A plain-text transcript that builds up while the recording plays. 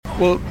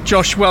Well,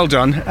 Josh, well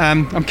done.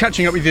 I'm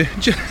catching up with you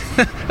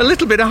a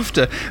little bit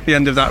after the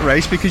end of that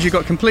race because you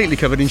got completely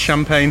covered in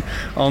champagne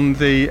on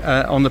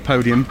the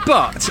podium.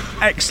 But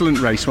excellent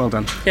race, well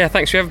done. Yeah,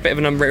 thanks. We have a bit of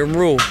an unwritten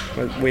rule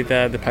with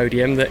the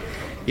podium that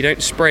you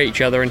don't spray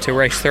each other until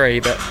race 3.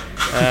 But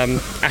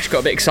Ash got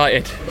a bit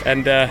excited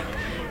and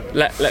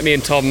let me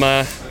and Tom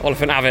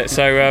Oliphant have it.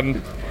 So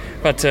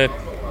had to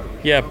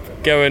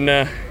go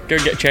and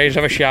get changed,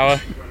 have a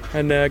shower,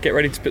 and get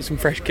ready to put some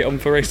fresh kit on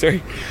for race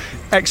 3.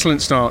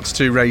 Excellent start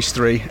to race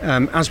 3,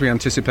 as we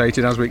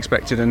anticipated, as we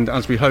expected, and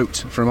as we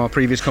hoped from our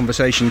previous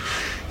conversation.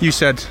 You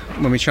said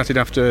when we chatted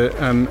after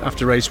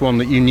race 1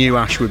 that you knew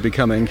Ash would be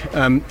coming.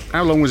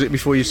 How long was it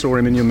before you saw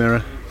him in your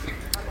mirror?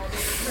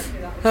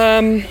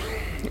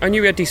 I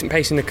knew we had decent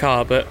pace in the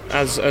car, but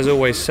as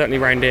always, certainly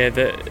around here,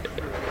 that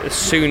as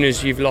soon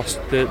as you've lost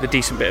the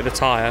decent bit of the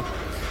tyre,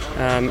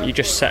 you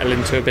just settle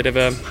into a bit of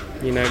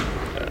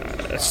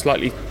a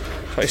slightly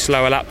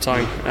slower lap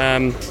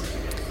time.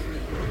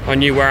 I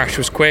knew where Ash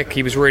was quick.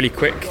 He was really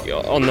quick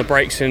on the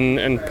brakes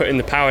and putting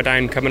the power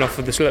down coming off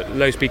of the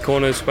low speed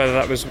corners, whether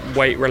that was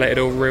weight related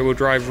or rear wheel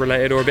drive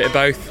related or a bit of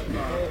both.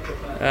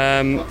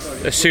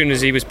 As soon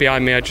as he was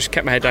behind me, I just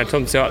kept my head down,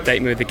 told him to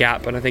update me with the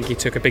gap, and I think he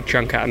took a big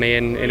chunk out of me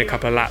in a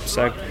couple of laps.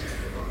 So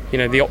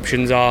the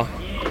options are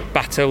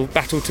battle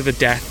to the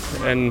death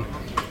and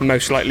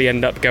most likely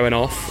end up going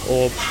off,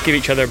 or give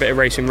each other a bit of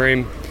racing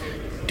room.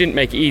 Didn't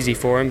make it easy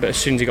for him, but as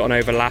soon as he got an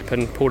overlap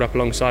and pulled up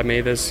alongside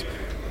me, there's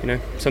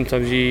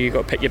sometimes you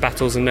got to pick your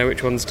battles and know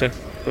which ones to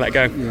let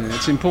go. Yeah,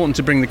 it's important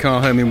to bring the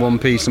car home in one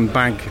piece and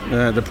bag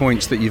the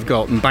points that you've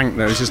got and bank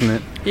those, isn't it?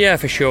 Yeah,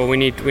 for sure. We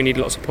need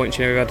lots of points.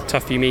 We've had a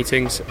tough few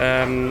meetings,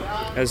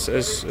 as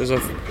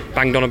I've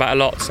banged on about a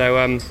lot.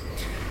 So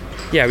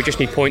we just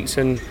need points,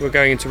 and we're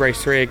going into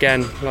race 3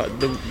 again. Like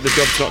the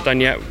job's not done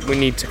yet. We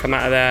need to come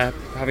out of there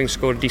having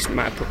scored a decent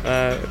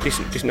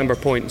number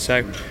of points.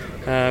 So.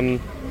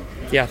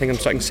 I think I'm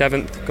starting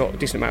 7th. Got a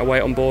decent amount of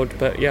weight on board,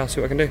 but I'll see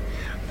what I can do.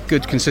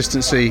 Good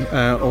consistency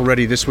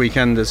already this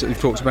weekend, as you've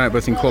talked about,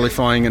 both in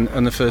qualifying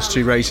and the first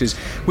 2 races,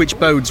 which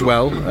bodes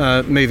well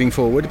moving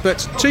forward.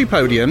 But 2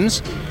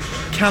 podiums,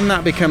 can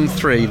that become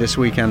 3 this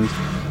weekend?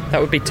 That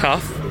would be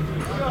tough.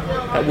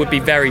 That would be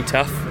very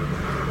tough.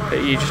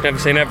 But you just never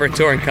say never in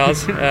touring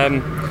cars.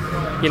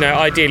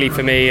 Ideally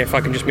for me, if I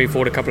can just move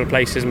forward a couple of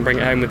places and bring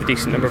it home with a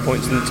decent number of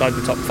points inside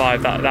the top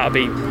 5, that'll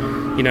be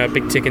a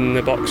big tick in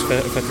the box for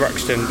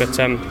Thruxton, but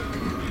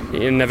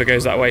it never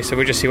goes that way, so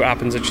we'll just see what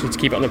happens. I just need to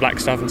keep it on the black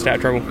stuff and stay out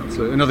of trouble.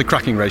 So another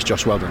cracking race,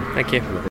 Josh, well done. Thank you.